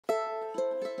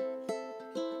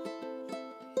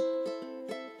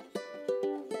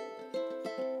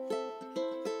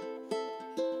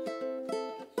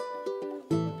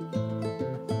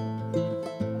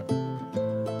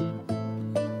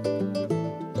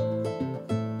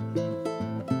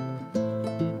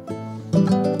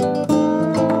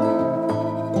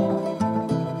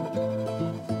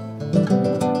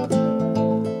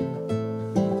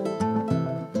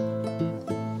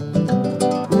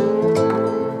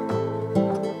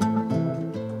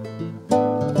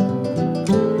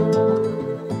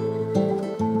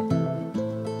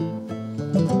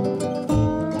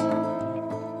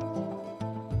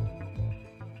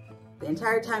The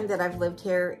entire time that I've lived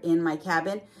here in my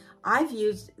cabin, I've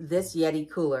used this Yeti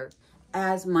cooler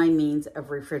as my means of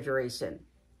refrigeration.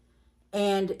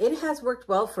 And it has worked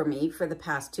well for me for the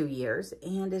past 2 years.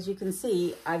 And as you can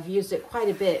see, I've used it quite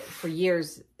a bit for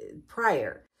years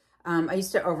prior. I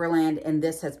used to overland, and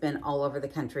this has been all over the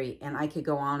country. And I could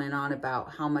go on and on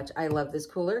about how much I love this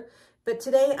cooler. But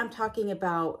today I'm talking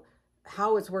about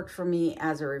how it's worked for me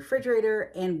as a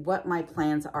refrigerator and what my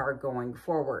plans are going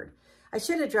forward. I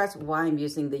should address why I'm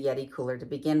using the Yeti cooler to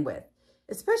begin with,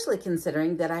 especially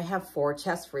considering that I have 4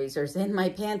 chest freezers in my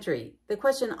pantry. The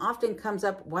question often comes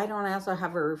up, why don't I also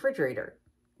have a refrigerator?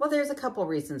 Well, there's a couple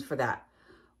reasons for that.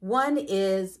 One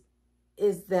is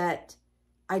that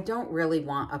I don't really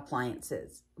want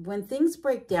appliances. When things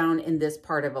break down in this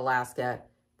part of Alaska,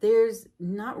 there's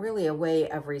not really a way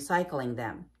of recycling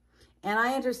them. And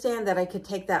I understand that I could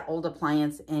take that old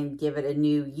appliance and give it a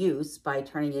new use by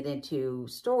turning it into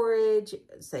storage,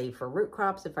 say for root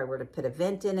crops, if I were to put a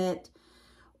vent in it,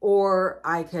 or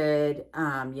I could,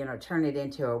 turn it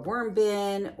into a worm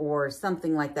bin or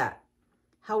something like that.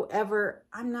 However,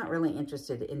 I'm not really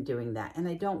interested in doing that. And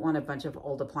I don't want a bunch of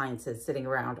old appliances sitting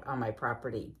around on my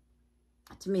property.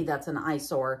 To me, that's an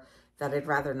eyesore that I'd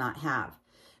rather not have.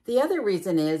 The other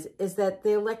reason is that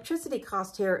the electricity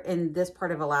cost here in this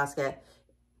part of Alaska,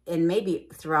 and maybe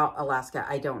throughout Alaska,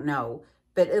 I don't know,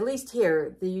 but at least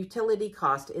here, the utility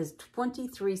cost is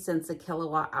 23 cents a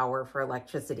kilowatt hour for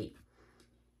electricity.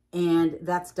 And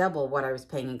that's double what I was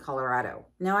paying in Colorado.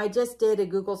 Now, I just did a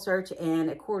Google search,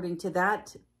 and according to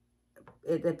that,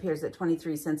 it appears that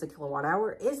 23 cents a kilowatt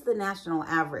hour is the national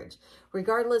average.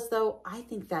 Regardless, though, I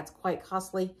think that's quite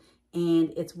costly,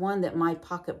 and it's one that my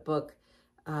pocketbook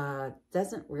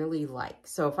doesn't really like.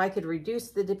 So if I could reduce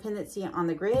the dependency on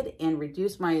the grid and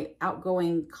reduce my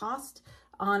outgoing cost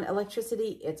on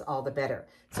electricity, it's all the better.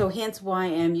 So hence why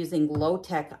I'm using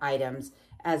low-tech items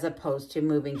as opposed to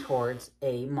moving towards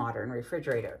a modern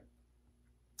refrigerator.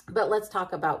 But let's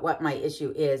talk about what my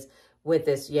issue is with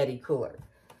this Yeti cooler.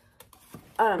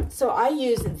 So I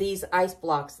use these ice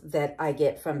blocks that I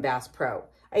get from Bass Pro.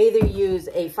 I either use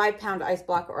a 5-pound ice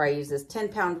block or I use this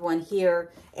 10-pound one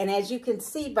here. And as you can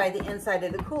see by the inside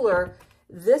of the cooler,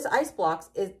 this ice block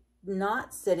is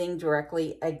not sitting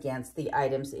directly against the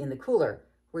items in the cooler.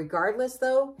 Regardless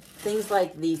though, things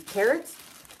like these carrots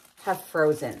have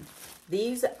frozen.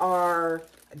 These are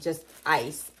just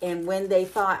ice. And when they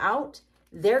thaw out,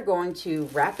 they're going to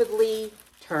rapidly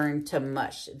turn to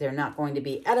mush. They're not going to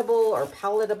be edible or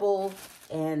palatable,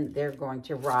 and they're going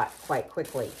to rot quite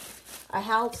quickly. I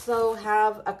also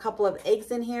have a couple of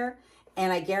eggs in here,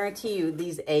 and I guarantee you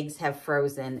these eggs have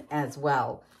frozen as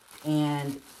well.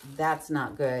 And that's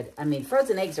not good. I mean,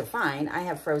 frozen eggs are fine. I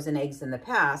have frozen eggs in the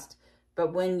past,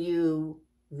 but when you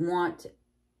want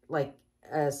like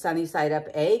a sunny side up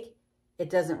egg, it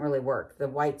doesn't really work. The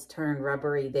whites turn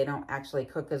rubbery. They don't actually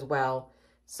cook as well.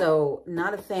 So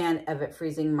not a fan of it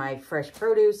freezing my fresh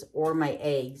produce or my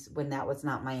eggs when that was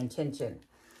not my intention.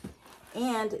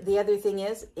 And the other thing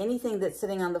is anything that's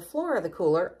sitting on the floor of the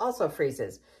cooler also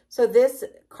freezes. So this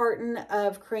carton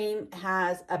of cream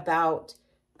has about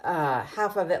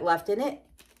half of it left in it,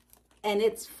 and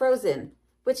it's frozen,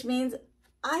 which means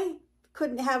I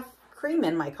couldn't have cream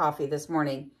in my coffee this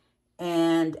morning.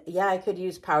 And yeah, I could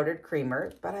use powdered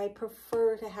creamer, but I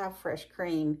prefer to have fresh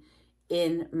cream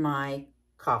in my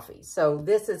coffee. So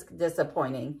this is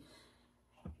disappointing.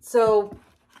 So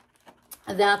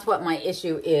that's what my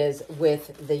issue is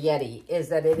with the Yeti, is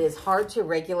that it is hard to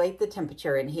regulate the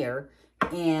temperature in here,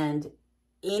 and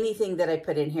anything that I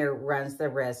put in here runs the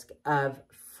risk of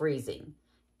freezing,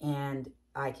 and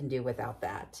I can do without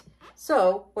that.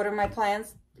 So what are my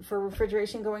plans for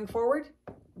refrigeration going forward?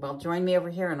 Well, join me over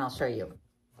here and I'll show you.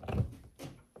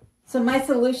 So my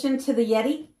solution to the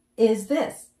Yeti is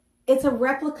this. It's a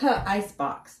replica ice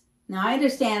box. Now I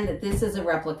understand that this is a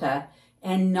replica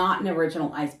and not an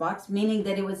original ice box, meaning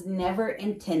that it was never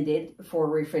intended for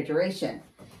refrigeration.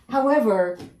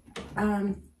 However,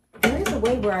 there is a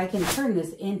way where I can turn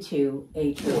this into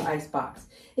a true ice box.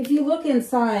 If you look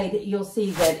inside, you'll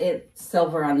see that it's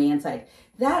silver on the inside.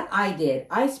 That I did.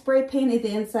 I spray painted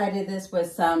the inside of this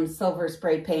with some silver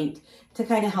spray paint to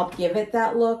kind of help give it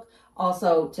that look.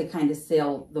 Also to kind of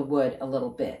seal the wood a little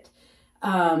bit.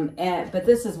 But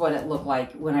this is what it looked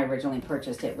like when I originally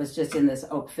purchased it. It was just in this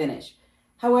oak finish.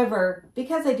 However,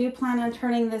 because I do plan on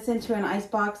turning this into an ice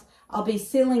box, I'll be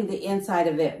sealing the inside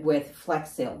of it with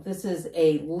Flex Seal. This is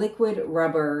a liquid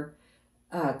rubber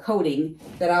coating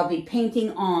that I'll be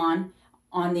painting on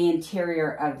the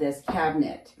interior of this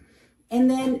cabinet. And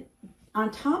then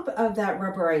on top of that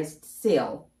rubberized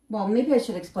seal, well, maybe I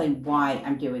should explain why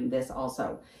I'm doing this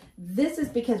also. This is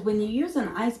because when you use an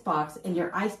ice box and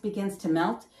your ice begins to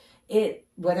melt,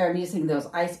 whether I'm using those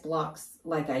ice blocks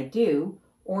like I do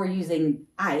or using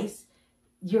ice,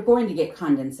 you're going to get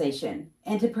condensation.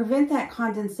 And to prevent that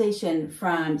condensation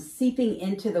from seeping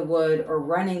into the wood or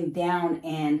running down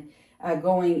and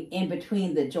going in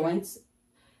between the joints,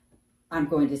 I'm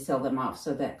going to seal them off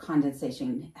so that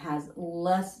condensation has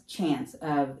less chance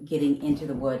of getting into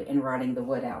the wood and rotting the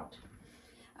wood out.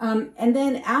 And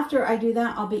then after I do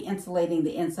that, I'll be insulating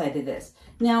the inside of this.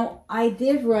 Now, I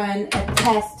did run a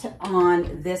test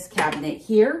on this cabinet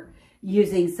here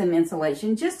using some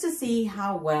insulation just to see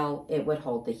how well it would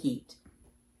hold the heat.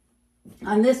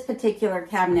 On this particular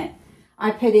cabinet, I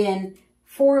put in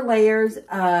 4 layers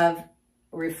of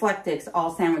Reflectix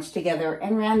all sandwiched together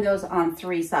and ran those on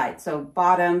 3 sides. So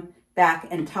bottom, back,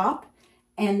 and top.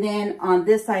 And then on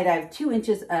this side, I have 2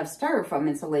 inches of styrofoam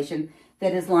insulation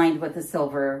that is lined with a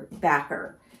silver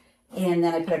backer. And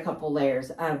then I put a couple layers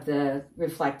of the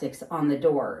Reflectix on the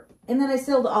door. And then I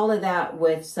sealed all of that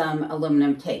with some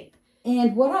aluminum tape.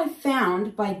 And what I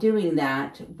found by doing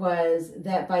that was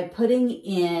that by putting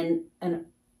in an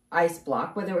ice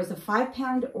block, whether it was a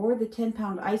 5-pound or the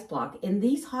 10-pound ice block, in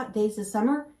these hot days of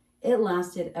summer, it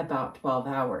lasted about 12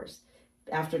 hours.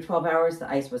 After 12 hours, the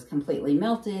ice was completely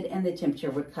melted and the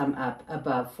temperature would come up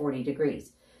above 40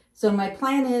 degrees. So my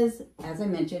plan is, as I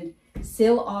mentioned,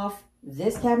 seal off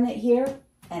this cabinet here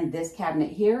and this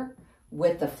cabinet here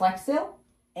with the Flex Seal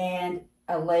and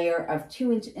a layer of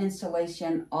 2-inch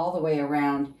insulation all the way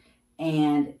around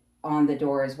and on the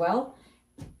door as well.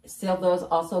 Seal those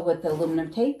also with the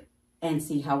aluminum tape and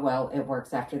see how well it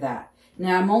works after that.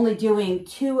 Now I'm only doing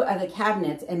 2 of the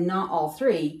cabinets and not all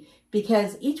 3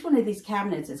 because each one of these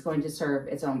cabinets is going to serve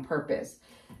its own purpose.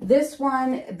 This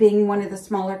one being one of the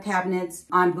smaller cabinets,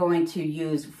 I'm going to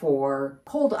use for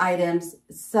cold items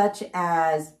such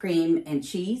as cream and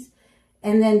cheese.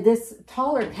 And then this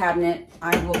taller cabinet,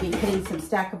 I will be putting some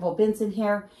stackable bins in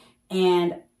here.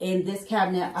 And in this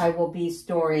cabinet, I will be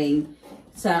storing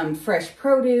some fresh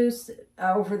produce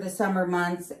over the summer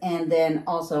months. And then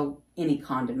also any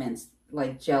condiments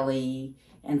like jelly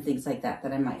and things like that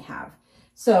that I might have.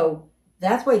 So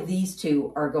that's why these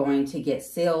 2 are going to get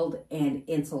sealed and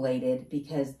insulated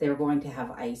because they're going to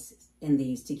have ice in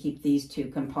these to keep these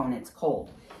 2 components cold.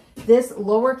 This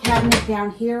lower cabinet down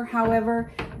here,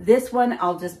 however, this one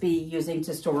I'll just be using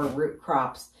to store root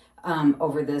crops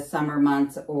over the summer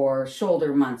months or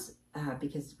shoulder months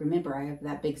because remember I have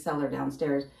that big cellar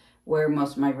downstairs where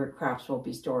most of my root crops will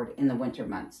be stored in the winter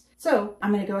months. So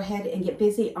I'm going to go ahead and get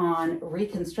busy on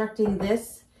reconstructing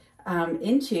this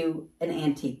into an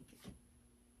antique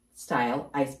style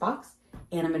icebox,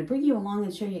 and I'm going to bring you along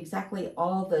and show you exactly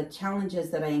all the challenges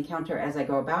that I encounter as I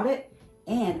go about it,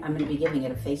 and I'm going to be giving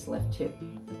it a facelift too.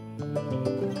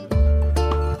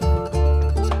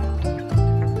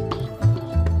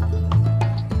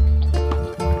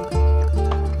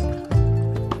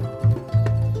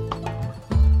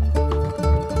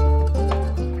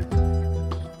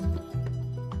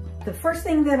 The first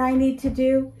thing that I need to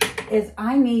do is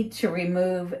I need to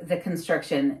remove the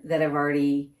construction that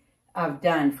I've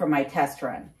done for my test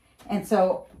run. And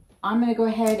so I'm going to go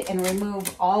ahead and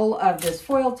remove all of this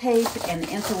foil tape and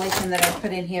the insulation that I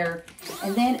put in here.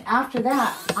 And then after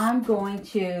that, I'm going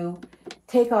to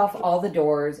take off all the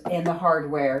doors and the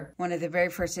hardware. One of the very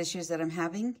first issues that I'm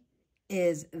having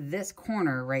is this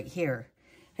corner right here.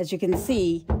 As you can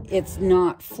see, it's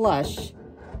not flush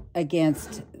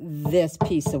against this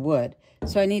piece of wood.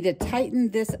 So I need to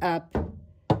tighten this up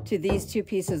to these 2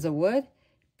 pieces of wood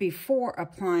before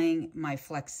applying my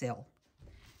Flex Seal.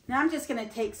 Now I'm just going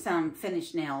to take some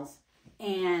finish nails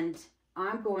and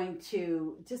I'm going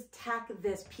to just tack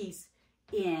this piece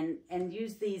in and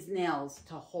use these nails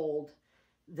to hold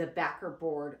the backer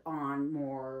board on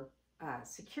more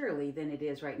securely than it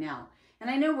is right now. And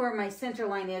I know where my center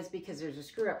line is because there's a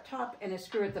screw up top and a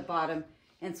screw at the bottom.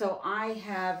 And so I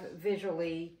have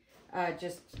visually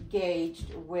just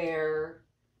gauged where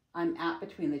I'm at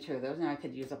between the two of those. Now I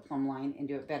could use a plumb line and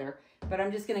do it better, but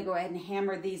I'm just gonna go ahead and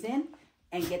hammer these in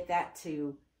and get that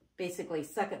to basically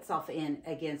suck itself in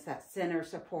against that center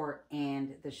support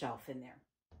and the shelf in there.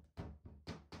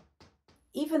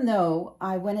 Even though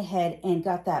I went ahead and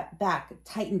got that back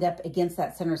tightened up against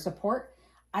that center support,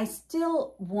 I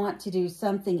still want to do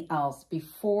something else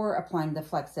before applying the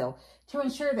Flex Seal to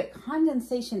ensure that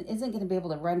condensation isn't going to be able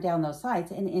to run down those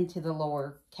sides and into the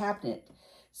lower cabinet.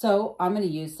 So I'm going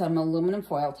to use some aluminum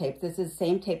foil tape. This is the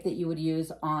same tape that you would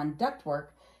use on ductwork.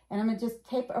 And I'm going to just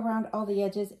tape around all the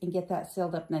edges and get that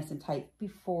sealed up nice and tight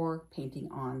before painting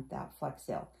on that Flex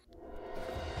Seal.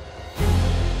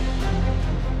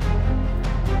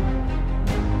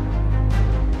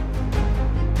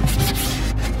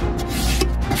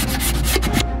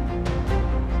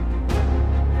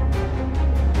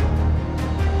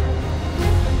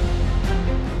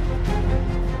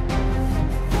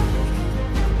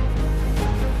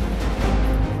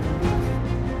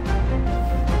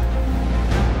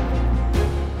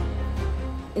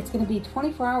 It's going to be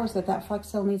 24 hours that Flex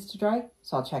Seal needs to dry,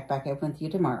 so I'll check back in with you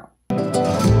tomorrow.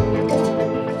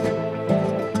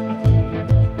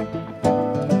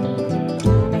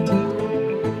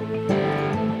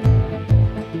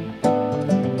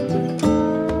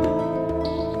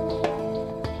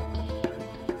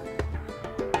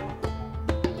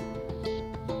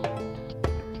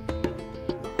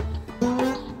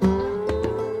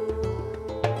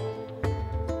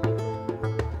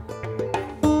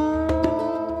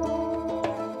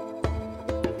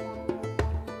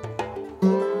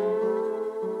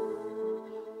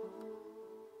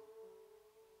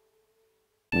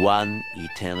 One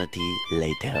eternity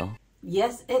later.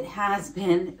 Yes, it has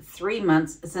been 3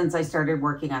 months since I started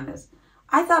working on this.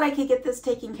 I thought I could get this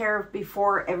taken care of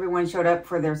before everyone showed up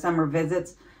for their summer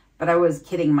visits, but I was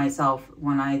kidding myself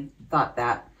when I thought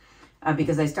that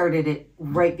because I started it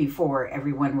right before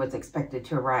everyone was expected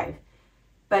to arrive.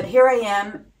 But here I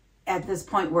am at this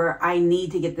point where I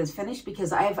need to get this finished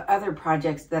because I have other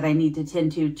projects that I need to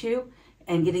tend to too.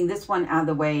 And getting this one out of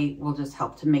the way will just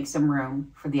help to make some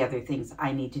room for the other things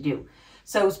I need to do.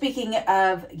 So speaking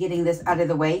of getting this out of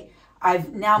the way,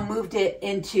 I've now moved it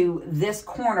into this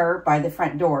corner by the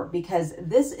front door because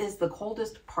this is the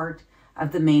coldest part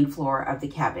of the main floor of the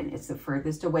cabin. It's the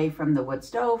furthest away from the wood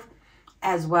stove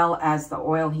as well as the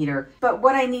oil heater. But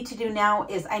what I need to do now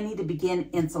is I need to begin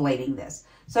insulating this.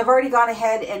 So I've already gone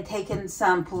ahead and taken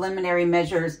some preliminary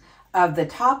measures of the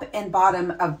top and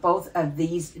bottom of both of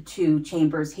these two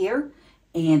chambers here.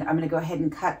 And I'm going to go ahead and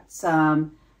cut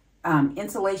some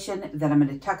insulation that I'm going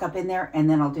to tuck up in there. And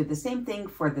then I'll do the same thing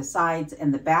for the sides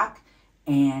and the back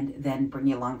and then bring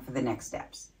you along for the next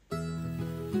steps.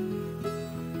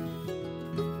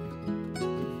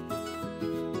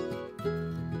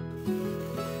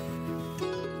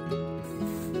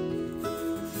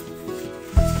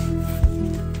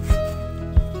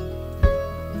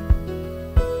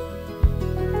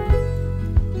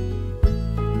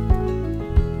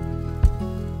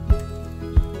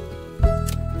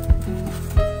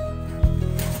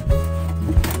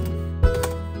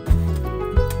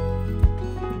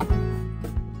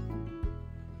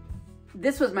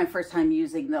 This was my first time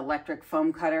using the electric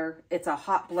foam cutter. It's a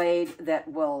hot blade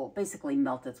that will basically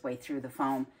melt its way through the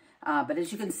foam. But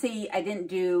as you can see, I didn't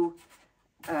do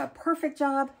a perfect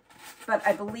job, but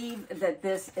I believe that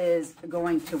this is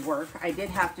going to work. I did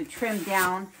have to trim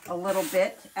down a little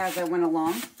bit as I went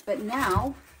along, but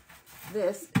now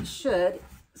this should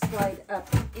slide up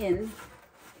in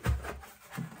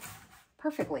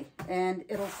perfectly and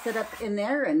it'll sit up in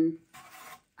there and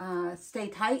stay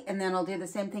tight, and then I'll do the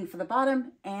same thing for the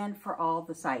bottom and for all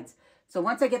the sides. So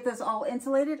once I get this all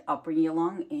insulated, I'll bring you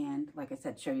along and, like I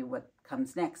said, show you what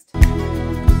comes next.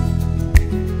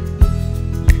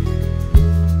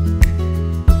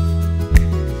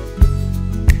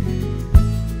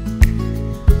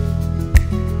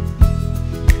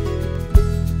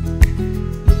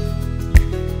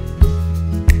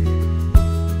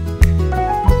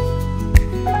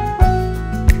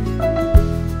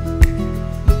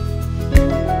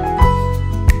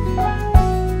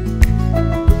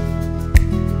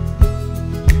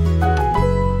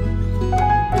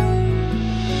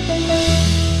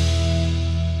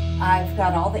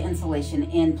 Got all the insulation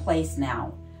in place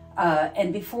now.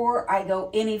 And before I go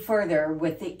any further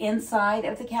with the inside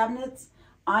of the cabinets,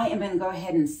 I am going to go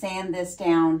ahead and sand this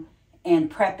down and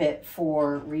prep it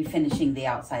for refinishing the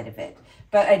outside of it.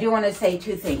 But I do want to say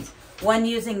two things. One,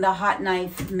 using the hot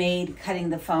knife made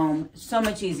cutting the foam so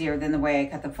much easier than the way I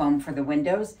cut the foam for the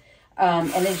windows.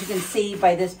 And as you can see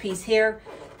by this piece here,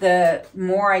 the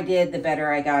more I did, the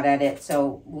better I got at it.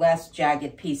 So less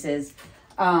jagged pieces.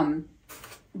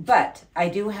 But I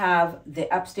do have the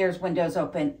upstairs windows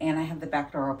open and I have the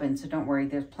back door open. So don't worry,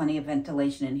 there's plenty of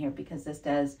ventilation in here because this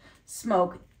does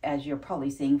smoke, as you're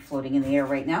probably seeing floating in the air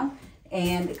right now,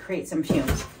 and create some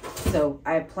fumes. So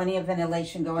I have plenty of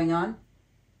ventilation going on.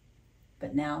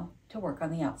 But now to work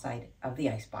on the outside of the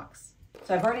icebox.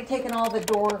 So I've already taken all the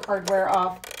door hardware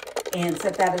off and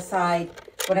set that aside.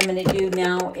 What I'm going to do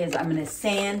now is I'm going to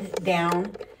sand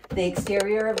down the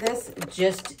exterior of this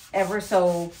just ever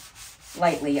so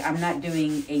lightly. I'm not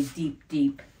doing a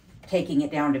deep taking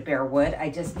it down to bare wood. I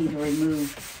just need to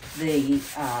remove the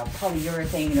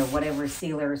polyurethane or whatever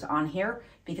sealer is on here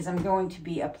because I'm going to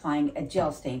be applying a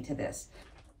gel stain to this.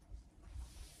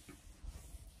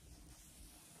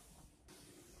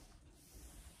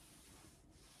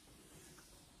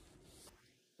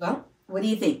 Well, what do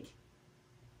you think?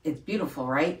 It's beautiful,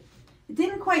 right? It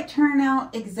didn't quite turn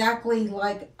out exactly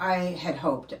like I had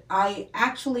hoped. I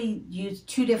actually used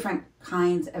two different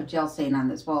kinds of gel stain on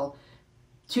this. Well,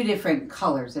 two different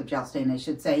colors of gel stain, I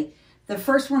should say. The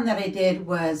first one that I did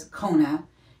was Kona,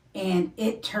 and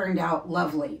it turned out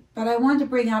lovely. But I wanted to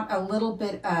bring out a little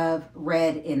bit of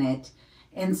red in it.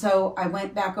 And so I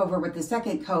went back over with the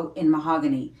second coat in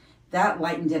mahogany. That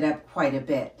lightened it up quite a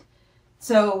bit.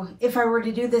 So if I were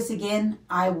to do this again,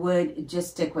 I would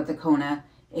just stick with the Kona.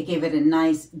 It gave it a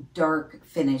nice dark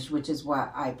finish, which is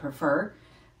what I prefer.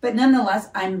 But nonetheless,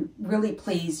 I'm really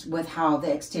pleased with how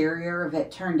the exterior of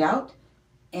it turned out.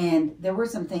 And there were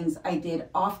some things I did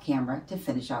off camera to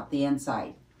finish out the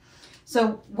inside.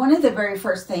 So one of the very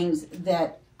first things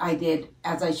that I did,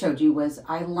 as I showed you, was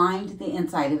I lined the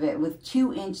inside of it with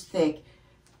 2-inch thick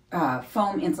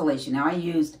foam insulation. Now I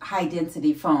used high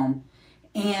density foam.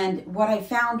 And what I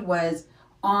found was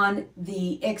on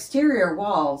the exterior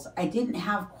walls, I didn't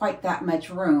have quite that much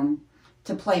room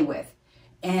to play with.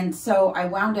 And so I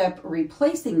wound up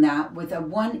replacing that with a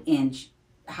 1-inch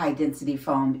high density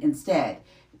foam instead.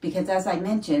 Because as I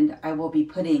mentioned, I will be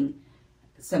putting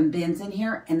some bins in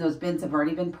here, and those bins have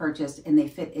already been purchased and they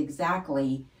fit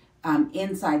exactly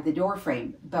inside the door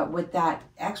frame. But with that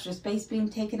extra space being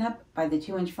taken up by the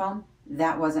 2-inch foam,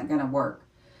 that wasn't going to work.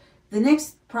 The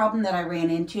next problem that I ran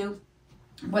into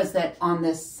was that on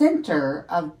the center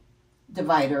of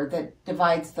divider that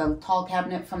divides the tall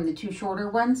cabinet from the two shorter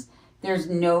ones, there's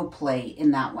no play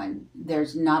in that one.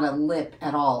 There's not a lip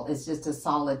at all. It's just a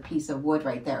solid piece of wood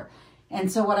right there. And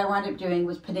so what I wound up doing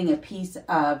was putting a piece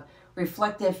of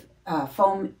reflective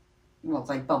foam, well, it's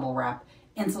like bubble wrap,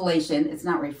 insulation. It's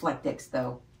not Reflectix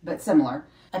though, but similar.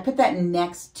 I put that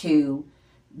next to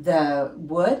the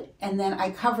wood, and then I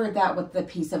covered that with the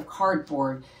piece of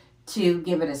cardboard to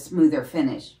give it a smoother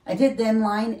finish. I did then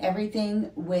line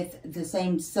everything with the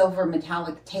same silver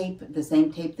metallic tape, the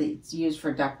same tape that's used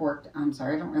for ductwork. I'm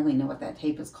sorry, I don't really know what that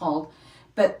tape is called,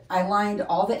 but I lined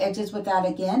all the edges with that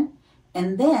again,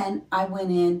 and then I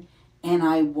went in and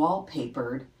I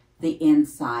wallpapered the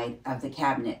inside of the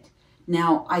cabinet.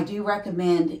 Now, I do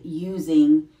recommend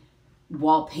using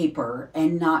wallpaper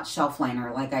and not shelf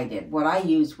liner like I did. What I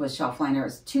used was shelf liner.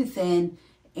 It's too thin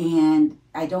and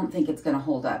I don't think it's going to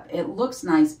hold up. It looks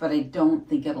nice, but I don't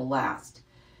think it'll last.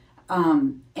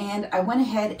 And I went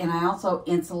ahead and I also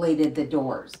insulated the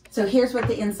doors. So here's what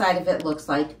the inside of it looks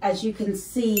like. As you can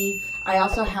see, I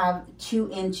also have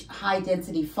 2-inch high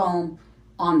density foam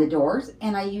on the doors,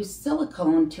 and I used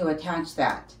silicone to attach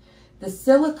that. The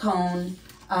silicone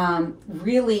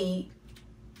really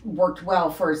worked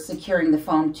well for securing the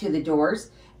foam to the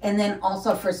doors, and then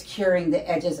also for securing the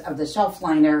edges of the shelf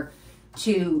liner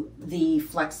to the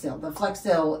Flex Seal. The Flex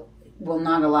Seal will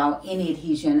not allow any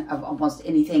adhesion of almost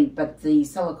anything, but the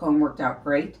silicone worked out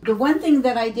great. The one thing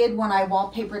that I did when I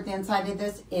wallpapered the inside of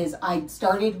this is I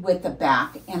started with the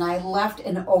back and I left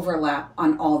an overlap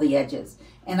on all the edges.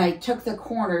 And I took the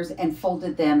corners and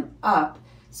folded them up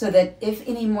so that if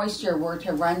any moisture were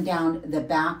to run down the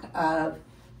back of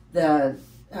the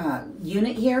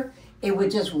unit here, it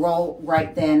would just roll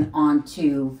right then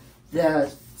onto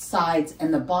the sides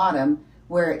and the bottom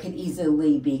where it could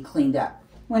easily be cleaned up.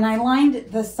 When I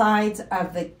lined the sides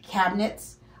of the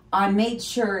cabinets, I made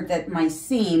sure that my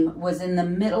seam was in the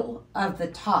middle of the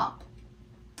top.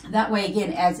 That way,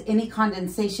 again, as any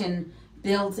condensation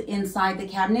builds inside the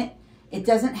cabinet, it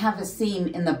doesn't have a seam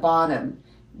in the bottom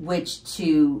which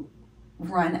to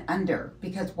run under,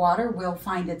 because water will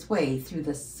find its way through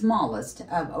the smallest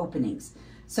of openings.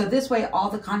 So this way all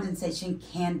the condensation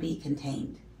can be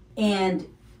contained. And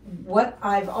what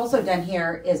I've also done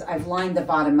here is I've lined the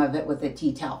bottom of it with a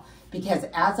tea towel, because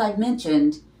as I've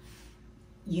mentioned,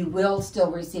 you will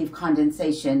still receive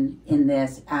condensation in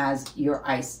this as your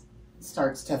ice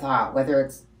starts to thaw out, whether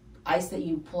it's ice that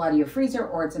you pull out of your freezer,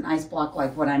 or it's an ice block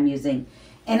like what I'm using.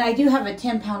 And I do have a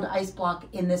 10-pound ice block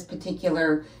in this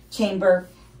particular chamber,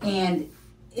 and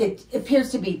it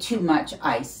appears to be too much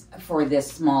ice for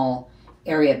this small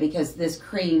area because this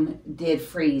cream did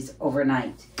freeze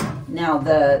overnight. Now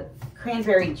the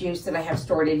cranberry juice that I have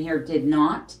stored in here did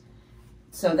not,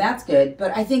 so that's good.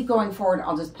 But I think going forward,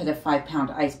 I'll just put a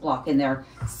 5-pound ice block in there,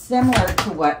 similar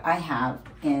to what I have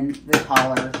in the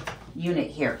taller unit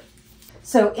here.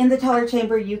 So in the taller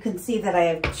chamber, you can see that I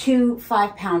have 2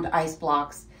 5-pound ice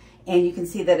blocks, and you can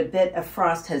see that a bit of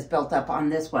frost has built up on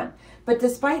this one. But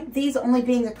despite these only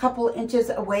being a couple inches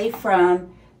away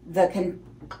from the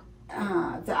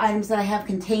items that I have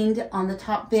contained on the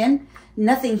top bin,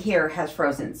 nothing here has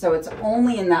frozen. So it's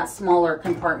only in that smaller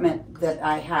compartment that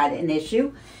I had an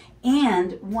issue.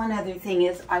 And one other thing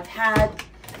is I've had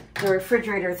the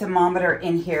refrigerator thermometer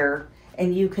in here,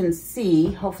 and you can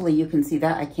see, hopefully you can see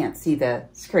that. I can't see the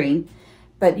screen,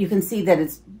 but you can see that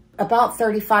it's about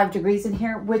 35 degrees in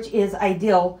here, which is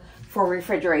ideal for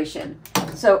refrigeration.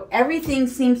 So everything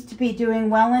seems to be doing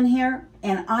well in here,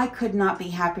 and I could not be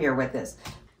happier with this.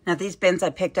 Now these bins I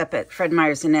picked up at Fred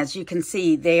Meyer's, and as you can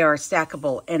see, they are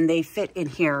stackable and they fit in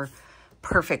here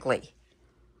perfectly.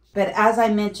 But as I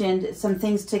mentioned, some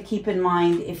things to keep in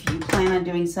mind if you plan on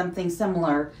doing something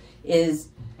similar is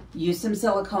use some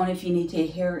silicone if you need to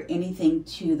adhere anything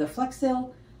to the Flex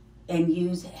Seal, and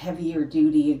use heavy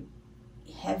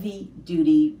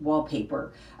duty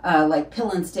wallpaper, like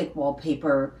pill and stick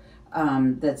wallpaper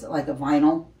that's like a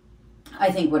vinyl.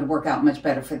 I think would work out much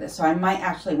better for this. So I might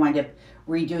actually wind up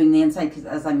redoing the inside because,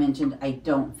 as I mentioned, I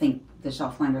don't think the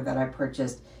shelf liner that I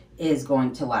purchased is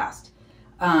going to last.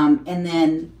 And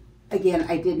then again,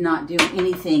 I did not do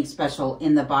anything special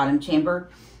in the bottom chamber.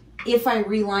 If I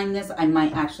reline this, I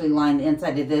might actually line the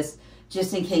inside of this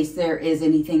just in case there is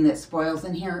anything that spoils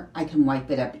in here. I can wipe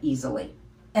it up easily.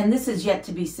 And this is yet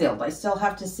to be sealed. I still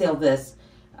have to seal this,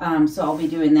 so I'll be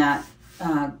doing that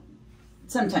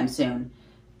sometime soon.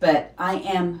 But I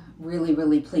am really,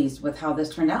 really pleased with how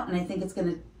this turned out, and I think it's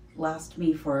going to last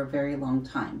me for a very long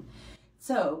time.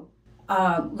 So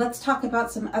let's talk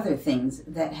about some other things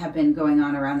that have been going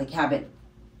on around the cabin.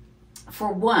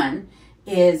 For one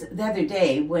is the other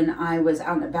day when I was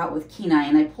out and about with Kenai,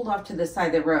 and I pulled off to the side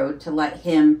of the road to let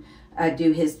him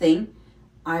do his thing,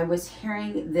 I was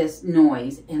hearing this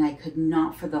noise, and I could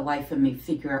not for the life of me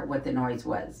figure out what the noise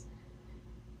was.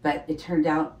 But it turned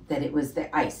out that it was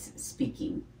the ice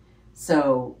speaking.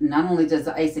 So not only does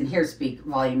the ice in here speak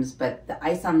volumes, but the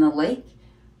ice on the lake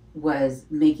was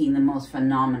making the most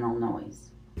phenomenal noise.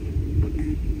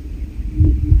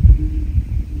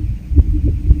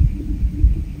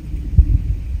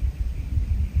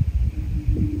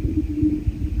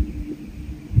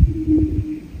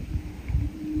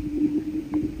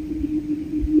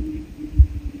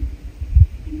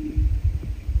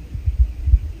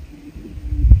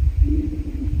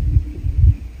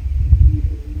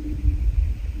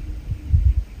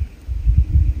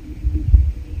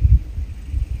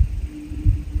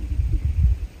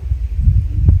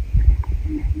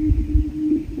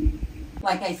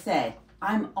 Like I said,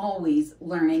 I'm always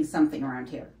learning something around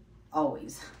here,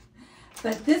 always.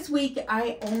 But this week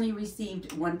I only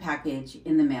received one package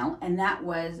in the mail, and that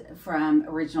was from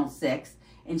Original 6,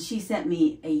 and she sent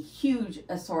me a huge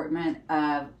assortment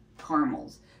of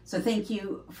caramels. So thank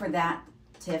you for that,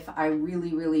 Tiff. I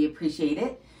really, really appreciate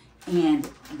it, and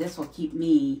this will keep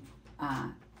me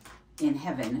in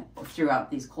heaven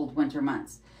throughout these cold winter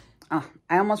months. Oh,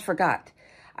 I almost forgot.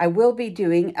 I will be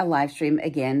doing a live stream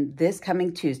again this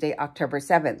coming Tuesday, October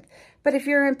 7th. But if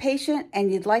you're impatient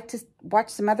and you'd like to watch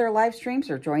some other live streams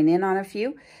or join in on a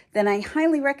few, then I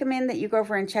highly recommend that you go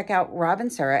over and check out Rob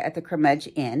and Sarah at the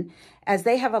Cremudge Inn, as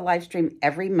they have a live stream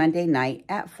every Monday night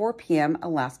at 4 p.m.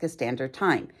 Alaska Standard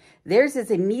Time. Theirs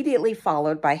is immediately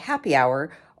followed by happy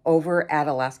hour over at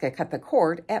Alaska Cut the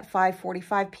Cord at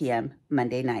 5:45 p.m.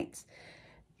 Monday nights.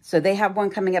 So they have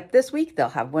one coming up this week. They'll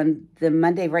have one the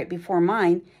Monday right before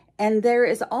mine. And there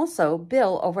is also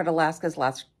Bill over at Alaska's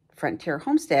Last Frontier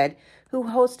Homestead, who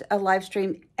hosts a live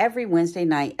stream every Wednesday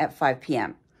night at 5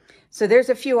 p.m. So there's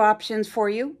a few options for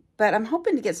you, but I'm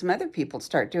hoping to get some other people to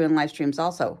start doing live streams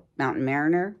also. Mountain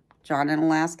Mariner, John in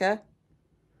Alaska.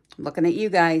 I'm looking at you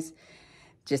guys.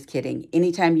 Just kidding.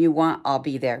 Anytime you want, I'll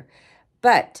be there.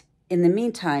 But in the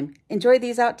meantime, enjoy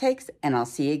these outtakes, and I'll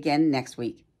see you again next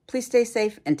week. Please stay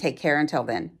safe and take care until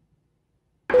then.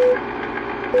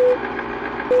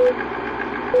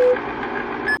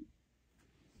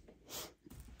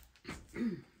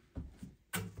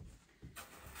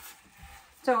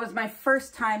 So it was my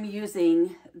first time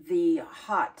using the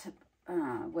hot,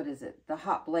 the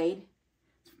hot blade.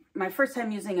 my first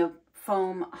time using a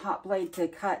foam hot blade to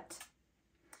cut.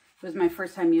 It was my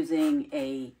first time using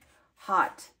a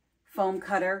hot foam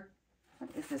cutter. What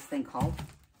is this thing called?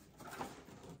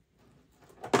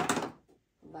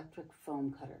 Electric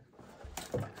foam cutter.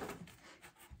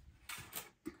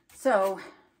 So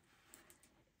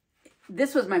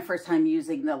this was my first time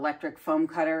using the electric foam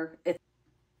cutter.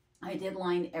 I did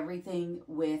line everything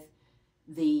with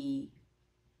the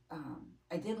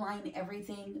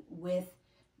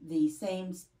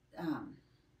same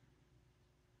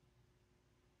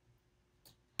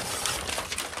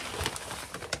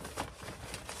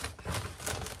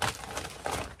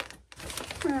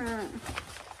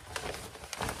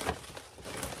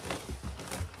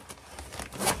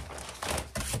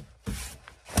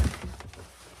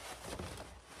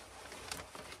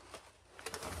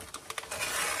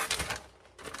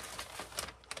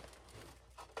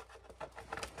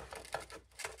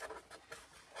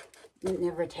It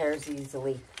never tears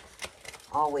easily,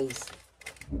 always.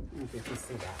 I don't know if you can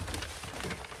see that.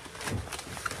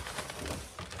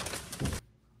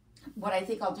 What I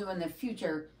think I'll do in the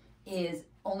future is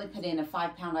only put in a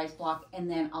 5-pound ice block, and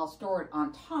then I'll store it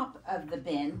on top of the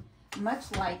bin,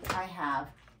 much like I have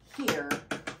here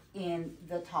in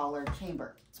the taller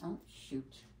chamber. Oh,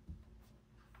 shoot.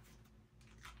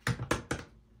 I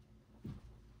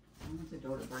want the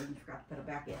door to burn and forgot to put it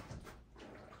back in.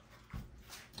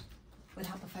 Would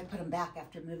help if I put them back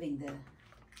after moving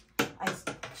the ice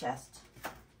chest.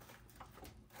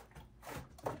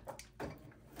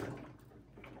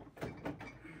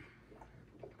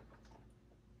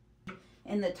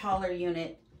 In the taller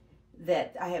unit,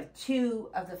 that I have 2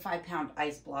 of the 5-pound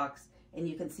ice blocks, and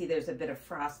you can see there's a bit of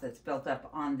frost that's built up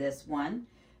on this one,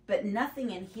 but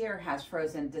nothing in here has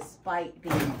frozen despite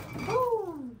being, whoo!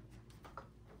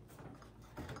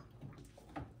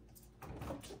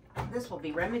 This will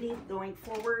be remedied going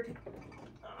forward.